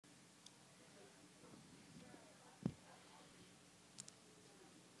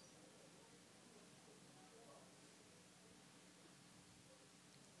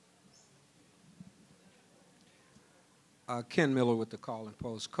Ken Miller with the Call and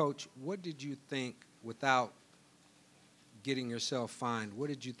Post. Coach, what did you think, without getting yourself fined, what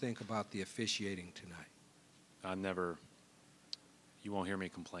did you think about the officiating tonight? You won't hear me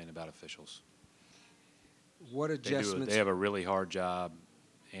complain about officials. What adjustments? They have a really hard job,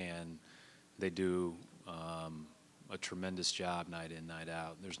 and they do a tremendous job night in, night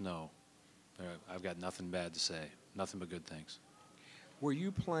out. I've got nothing bad to say, nothing but good things. Were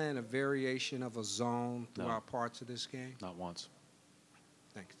you playing a variation of a zone throughout No. parts of this game? Not once.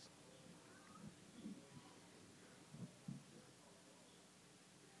 Thanks.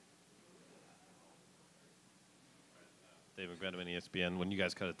 David McMenamin, ESPN. When you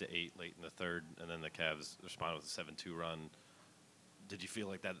guys cut it to 8 late in the third, and then the Cavs responded with a 7-2 run, did you feel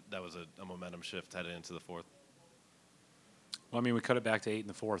like that was a momentum shift headed into the fourth? Well, I mean, we cut it back to 8 in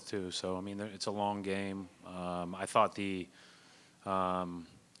the fourth, too. So, I mean, it's a long game. I thought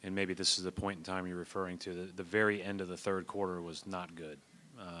and maybe this is the point in time you're referring to, the very end of the third quarter was not good.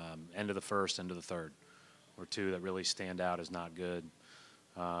 End of the first, end of the third were two that really stand out as not good.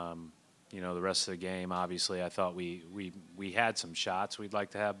 The rest of the game, obviously, I thought we had some shots we'd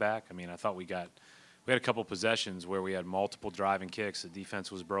like to have back. I mean, I thought we had a couple possessions where we had multiple driving kicks. The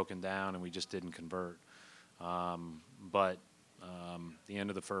defense was broken down, and we just didn't convert. But the end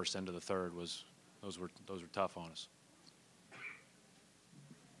of the first, end of the third those were tough on us.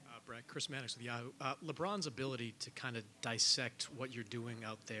 Brett, Chris Mannix with Yahoo. LeBron's ability to kind of dissect what you're doing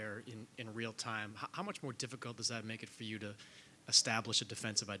out there in real time, how much more difficult does that make it for you to establish a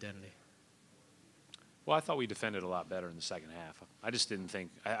defensive identity? Well, I thought we defended a lot better in the second half. I just didn't think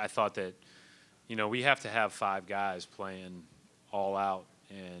 – I thought that, we have to have 5 guys playing all out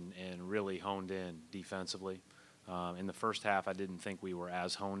and really honed in defensively. In the first half, I didn't think we were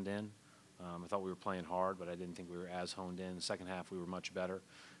as honed in. I thought we were playing hard, but I didn't think we were as honed in. The second half, we were much better.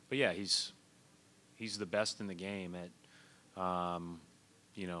 But, yeah, he's the best in the game at,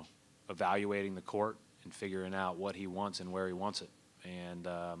 evaluating the court and figuring out what he wants and where he wants it. And,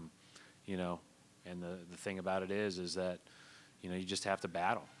 and the thing about it is that, you just have to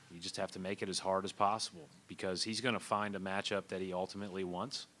battle. You just have to make it as hard as possible because he's going to find a matchup that he ultimately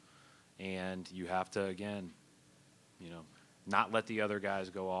wants. And you have to, again, not let the other guys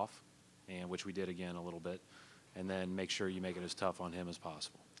go off, and which we did again a little bit, and then make sure you make it as tough on him as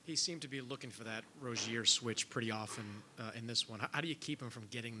possible. He seemed to be looking for that Rozier switch pretty often in this one. How do you keep him from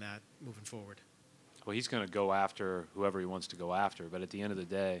getting that moving forward? Well, he's going to go after whoever he wants to go after, but at the end of the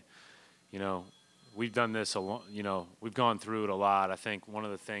day, we've done this a lot. We've gone through it a lot. I think one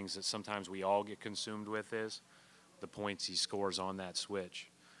of the things that sometimes we all get consumed with is the points he scores on that switch.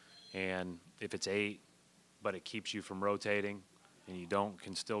 And if it's 8, but it keeps you from rotating and you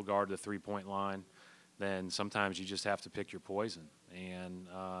can still guard the three-point line, then sometimes you just have to pick your poison. And,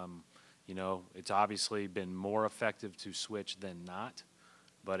 it's obviously been more effective to switch than not,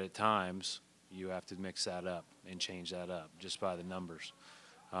 but at times you have to mix that up and change that up just by the numbers.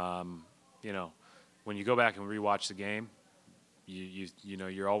 When you go back and rewatch the game,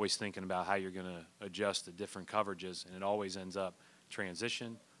 you're always thinking about how you're going to adjust the different coverages, and it always ends up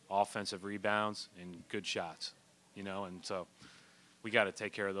transition, offensive rebounds, and good shots. And so we got to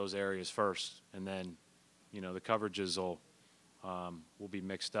take care of those areas first, and then the coverages will be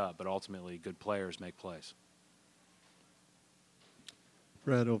mixed up, but ultimately good players make plays.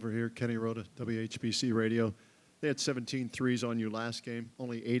 Brad over here, Kenny Rhoda, WHBC Radio. They had 17 threes on you last game,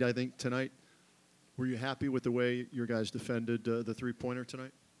 only 8, I think, tonight. Were you happy with the way your guys defended the three-pointer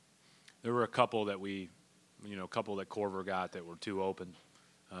tonight? There were a couple that couple that Corver got that were too open,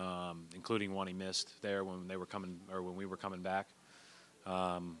 including one he missed there when we were coming back.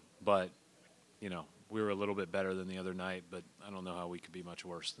 But we were a little bit better than the other night, but I don't know how we could be much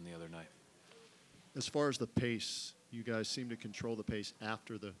worse than the other night. As far as the pace, you guys seem to control the pace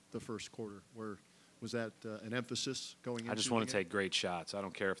after the first quarter. Was that an emphasis going into I just the want to game? take great shots. I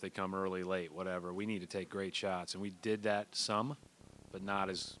don't care if they come early, late, whatever. We need to take great shots, and we did that some, but not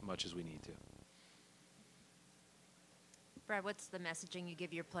as much as we need to. Brad, what's the messaging you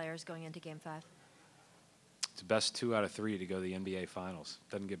give your players going into Game 5? It's the best 2 out of 3 to go to the NBA Finals.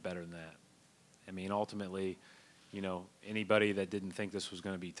 Doesn't get better than that. I mean, ultimately, anybody that didn't think this was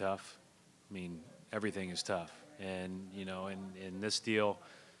going to be tough, I mean, everything is tough. And, in this deal,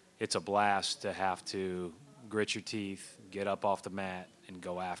 it's a blast to have to grit your teeth, get up off the mat, and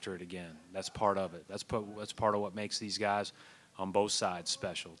go after it again. That's part of it. That's part of what makes these guys on both sides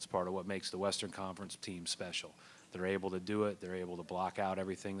special. It's part of what makes the Western Conference team special. They're able to do it. They're able to block out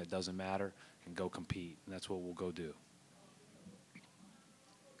everything that doesn't matter and go compete. And that's what we'll go do.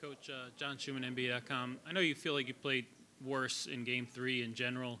 Coach, John Schumann, NBA.com. I know you feel like you played worse in Game 3 in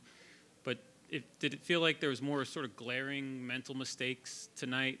general, but did it feel like there was more sort of glaring mental mistakes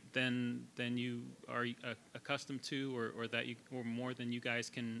tonight than you are accustomed to, or more than you guys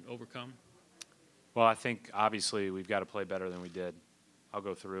can overcome? Well, I think obviously we've got to play better than we did. I'll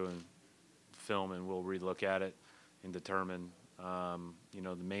go through and film, and we'll relook at it and determine,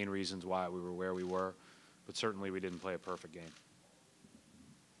 the main reasons why we were where we were. But certainly we didn't play a perfect game.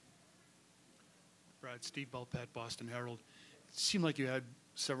 Brad, Steve Belpat, Boston Herald. It seemed like you had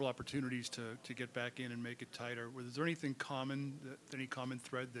several opportunities to get back in and make it tighter. Was there anything common, any common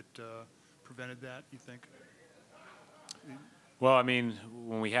thread that prevented that, you think? Well, I mean,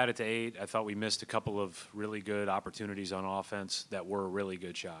 when we had it to 8, I thought we missed a couple of really good opportunities on offense that were really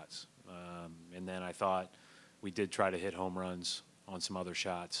good shots. And then I thought we did try to hit home runs on some other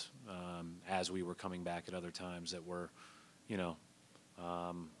shots as we were coming back at other times that were,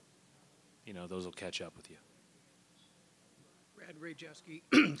 those will catch up with you. Ray Jeske,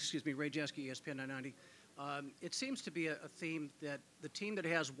 excuse me, Ray Jeske, ESPN 990. It seems to be a theme that the team that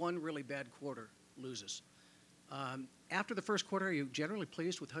has one really bad quarter loses. After the first quarter, are you generally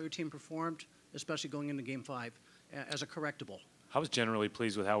pleased with how your team performed, especially going into Game 5, as a correctable? I was generally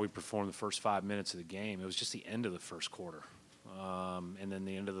pleased with how we performed the first 5 minutes of the game. It was just the end of the first quarter. And then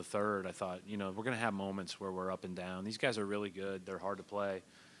the end of the third, I thought, we're going to have moments where we're up and down. These guys are really good. They're hard to play.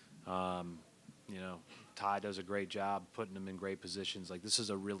 Ty does a great job putting them in great positions. Like, this is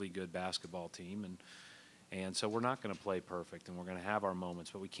a really good basketball team. And so we're not going to play perfect, and we're going to have our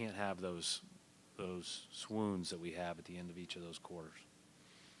moments, but we can't have those swoons that we have at the end of each of those quarters.